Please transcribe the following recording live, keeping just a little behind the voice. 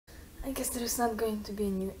I guess there's not going to be a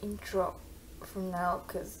new intro from now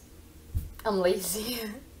because I'm lazy.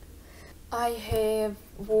 I have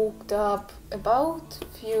woke up about a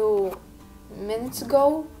few minutes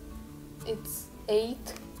ago. It's 8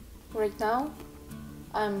 right now.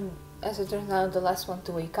 I'm, as it turns out, the last one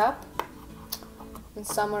to wake up. In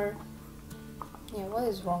summer, yeah, what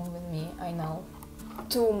is wrong with me? I know.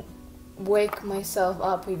 To wake myself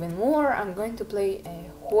up even more, I'm going to play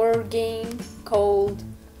a horror game called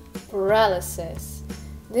Paralyzis.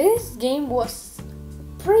 This game was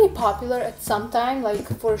pretty popular at some time, like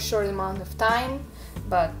for a short amount of time,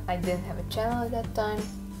 but I didn't have a channel at that time,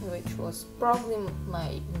 which was probably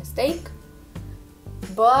my mistake.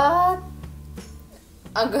 But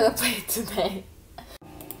I'm gonna play it today.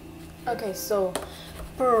 Okay, so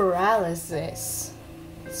Paralyzis,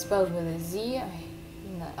 it's spelled with a Z.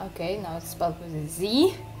 Okay, now it's spelled with a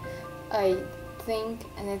Z, I think,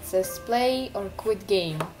 and it says play or quit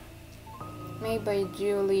game. Made by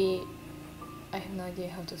Julie, I have no idea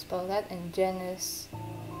how to spell that, and Janice,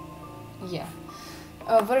 yeah.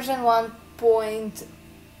 Version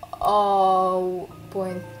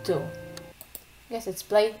 1.0.2. Yes, it's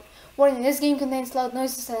play. Warning, this game contains loud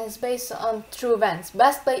noises and is based on true events.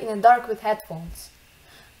 Best play in the dark with headphones.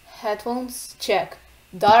 Headphones? Check.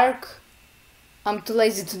 Dark? I'm too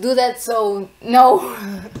lazy to do that, so no.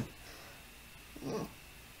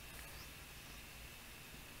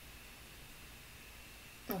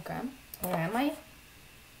 Okay, where am I?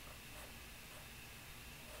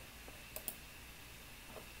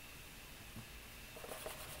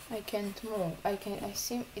 I can't move.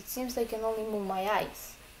 It seems I can only move my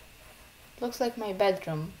eyes. Looks like my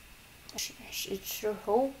bedroom. It sure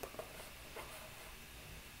hope.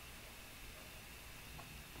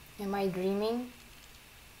 Am I dreaming?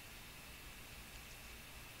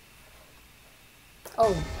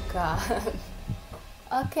 Oh god.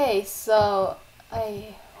 Okay, so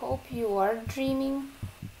I hope you are dreaming.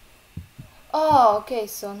 Oh, okay,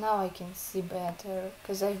 so now I can see better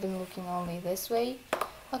because I've been looking only this way.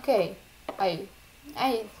 Okay, I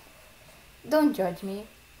don't judge me.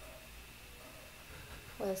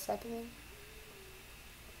 What is happening?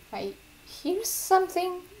 I hear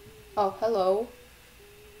something. Oh, hello.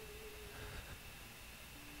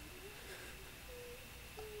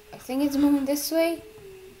 I think it's moving this way.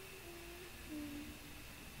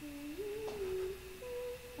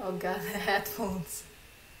 Oh god, headphones.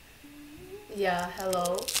 Yeah,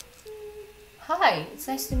 hello. Hi, it's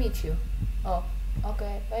nice to meet you. Oh,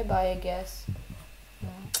 okay, bye-bye, I guess.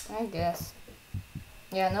 I guess.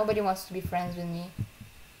 Yeah, nobody wants to be friends with me.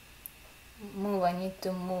 Move, I need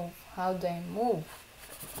to move. How do I move?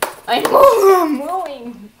 I'm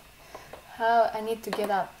moving! How? I need to get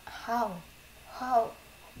up. How? How?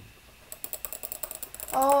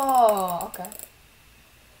 Oh, okay.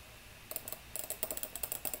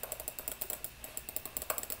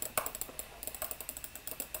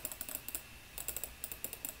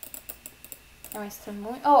 Am I still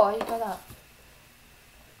moving? Oh, I got up.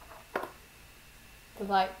 The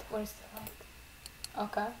light. Where's the light?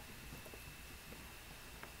 Okay.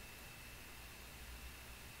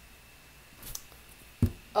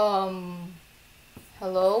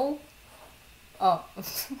 Hello? Oh,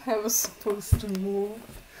 I was supposed to move.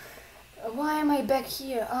 Why am I back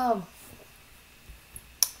here? Oh,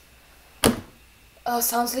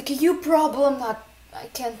 sounds like a you problem. I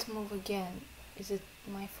can't move again. Is it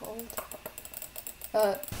my fault?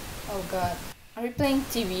 Oh god. Are we playing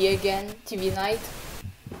TV again? TV night?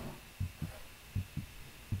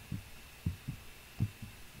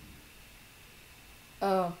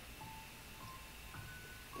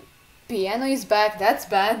 Piano is back. That's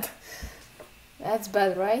bad. That's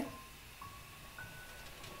bad, right?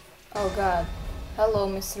 Oh god. Hello,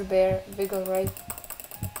 Mr. Bear. Wiggle right.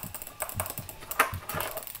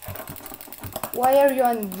 Why are you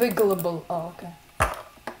unwiggleable? Oh, okay.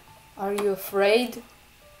 Are you afraid?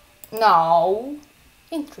 No.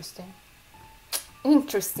 Interesting.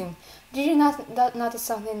 Interesting. Did you not notice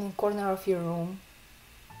something in the corner of your room?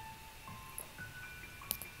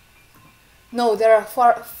 No, there are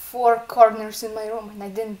four corners in my room and I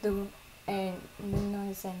didn't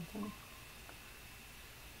notice anything.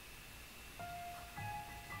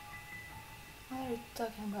 What are you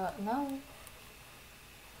talking about? No.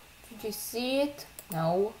 Did you see it?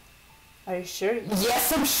 No. Are you sure?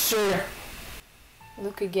 Yes, I'm sure.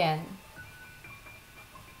 Look again.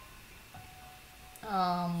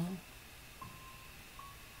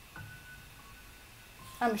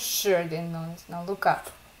 I'm sure I didn't notice. Now look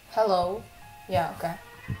up. Hello. Yeah, okay.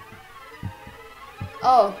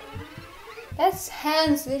 Oh, that's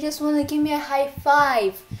hands. They just want to give me a high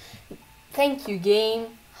five. Thank you,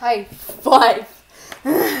 game. High five.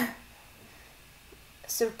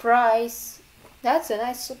 Surprise. That's a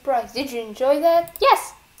nice surprise. Did you enjoy that?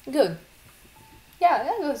 Yes. Good. Yeah,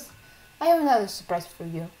 that was... I have another surprise for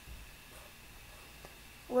you.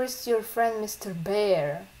 Where's your friend Mr.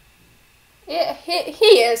 Bear? Yeah,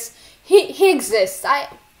 he is. He exists.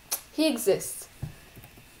 He exists.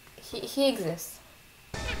 He exists.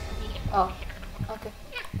 Oh, okay.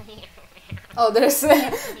 Oh, there's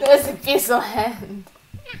a piece of hand.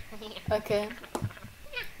 Okay.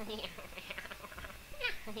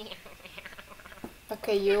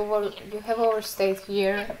 Okay, you have overstayed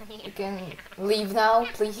here. You can leave now,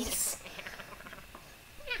 please.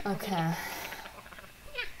 Okay.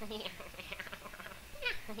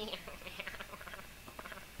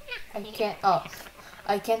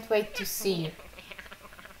 I can't wait to see you.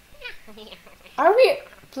 Are we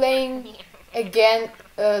playing again?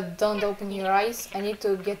 Don't open your eyes. I need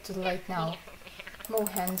to get to the light now. Move,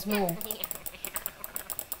 hands, move.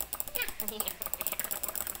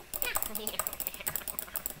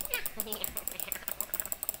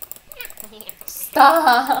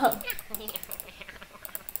 Stop!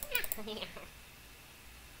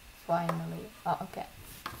 Finally. Oh, okay.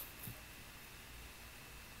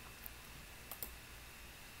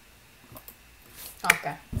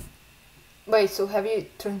 Okay. Wait, so have you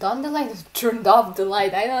turned on the light or turned off the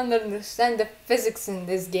light? I don't understand the physics in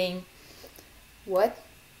this game. What?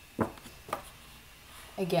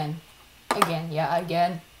 Again. Again, yeah,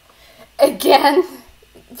 again. Again!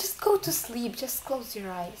 Just go to sleep, just close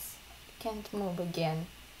your eyes. Can't move again.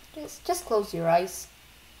 Just close your eyes.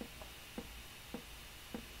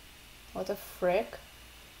 What the frick?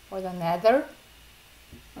 Or the nether?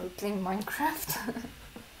 Are we playing Minecraft?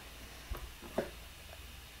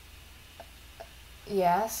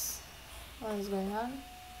 Yes. What is going on?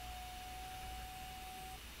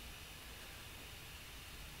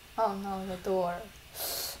 Oh no, the door.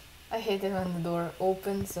 I hate it when the door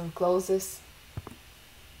opens or closes.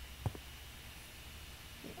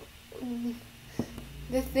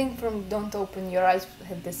 The thing from Don't Open Your Eyes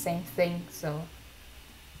had the same thing, so...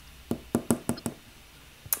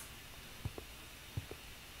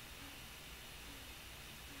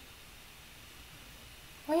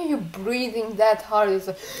 Why are you breathing that hard? It's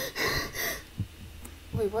like...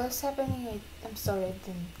 Wait, what is happening? I'm sorry, I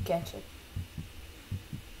didn't catch it.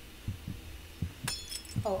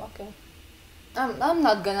 Oh, okay. I'm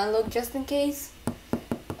not gonna look just in case.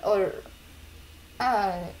 Or...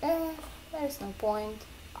 there's no point.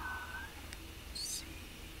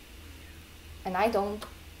 And I don't.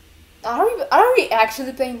 Are we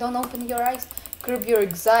actually playing Don't Open Your Eyes? Curb Your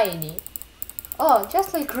Anxiety. Oh,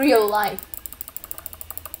 just like real life.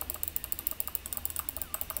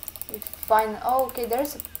 We find... Oh, okay,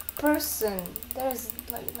 there's a person. There's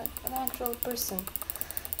like an actual person.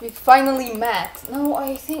 We finally met. No,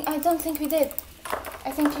 I don't think we did.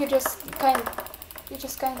 I think you just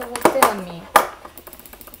kind of walked in on me.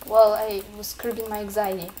 Well, I was curbing my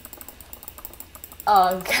anxiety.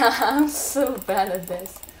 Oh god, I'm so bad at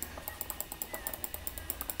this.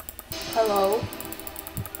 Hello?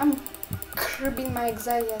 I'm curbing my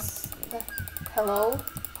anxiety as the... Hello?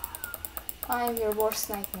 I'm your worst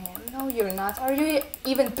nightmare. No, you're not. Are you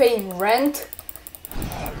even paying rent?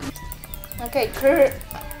 Okay,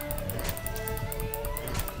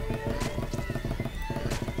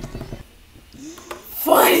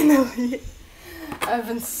 Finally! I've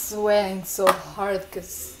been sweating so hard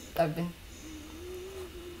because I've been...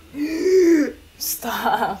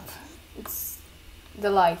 Stop! It's the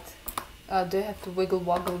light. Do I have to wiggle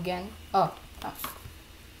woggle again? Oh.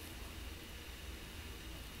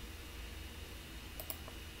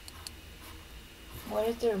 Where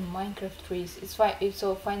is there Minecraft trees? It's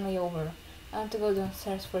all finally over. I want to go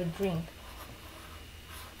downstairs for a drink.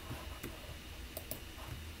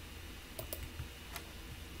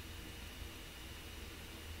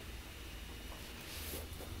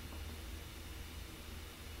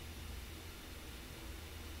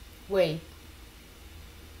 Wait.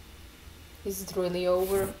 Is it really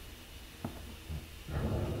over?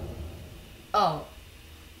 Oh.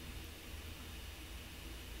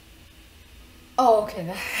 Oh,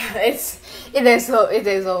 okay. It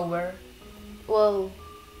is over. Well.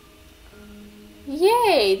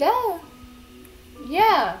 Yay!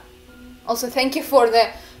 Yeah. Also, thank you for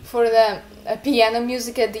the piano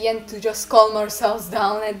music at the end to just calm ourselves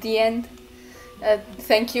down at the end.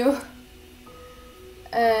 Thank you.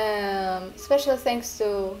 Special thanks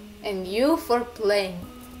to you for playing.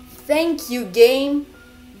 Thank you, game.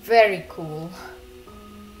 Very cool.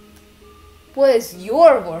 What is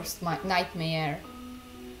your worst nightmare?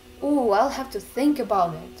 Ooh, I'll have to think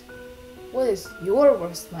about it. What is your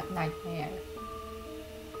worst nightmare?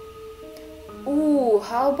 Ooh,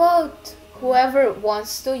 how about whoever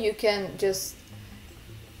wants to, you can just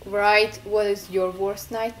write what is your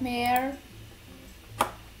worst nightmare.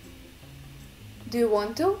 Do you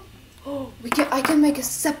want to? Oh, I can make a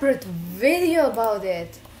separate video about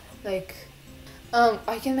it. Like,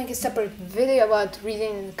 I can make a separate video about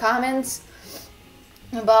reading in the comments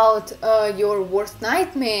about your worst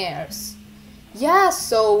nightmares. Yeah,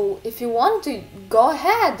 so if you want to, go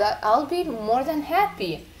ahead. I'll be more than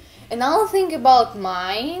happy. And I'll think about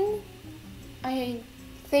mine.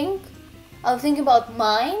 I'll think about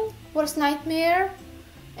mine worst nightmare.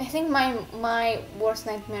 I think my worst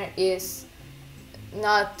nightmare is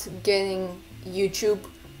not getting YouTube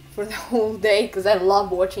for the whole day, because I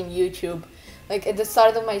love watching YouTube. Like at the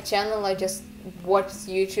start of my channel, I just watched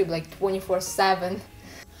YouTube like 24/7.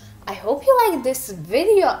 I hope you like this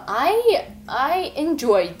video. I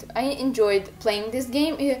enjoyed playing this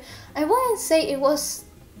game. I wouldn't say it was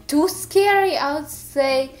too scary. I would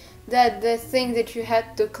say that the thing that you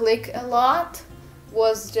had to click a lot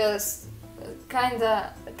was just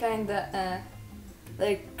kinda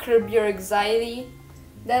like curb your anxiety.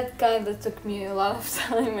 That kinda took me a lot of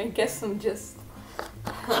time. I guess I'm just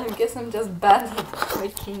bad at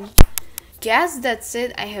clicking. Guess that's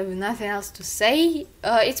it. I have nothing else to say.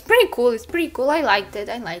 It's pretty cool. I liked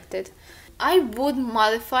it. I would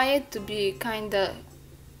modify it to be kinda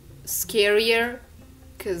scarier,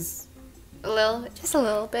 cause just a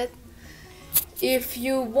little bit. If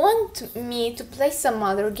you want me to play some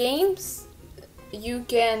other games, you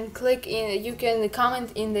can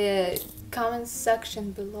comment in the comment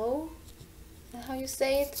section below. How you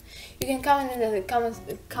say it? You can comment in the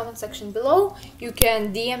comment section below. You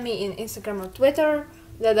can DM me in Instagram or Twitter,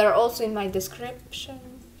 that are also in my description.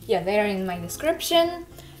 Yeah, they are in my description.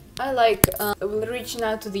 I like reaching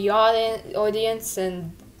out to the audience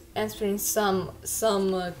and answering some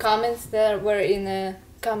comments that were in a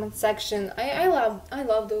comment section. I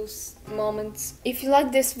love those moments. If you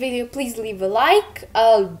like this video, please leave a like.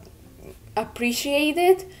 I'll appreciate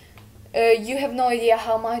it. You have no idea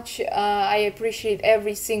how much I appreciate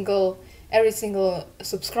every single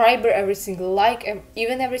subscriber, every single like,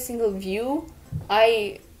 even every single view.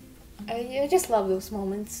 I just love those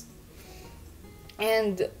moments.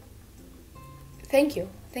 And thank you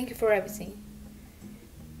for everything.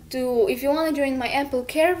 If you want to join my Apple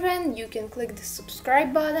Caravan, you can click the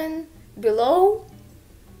subscribe button below.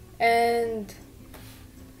 And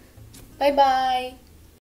bye bye.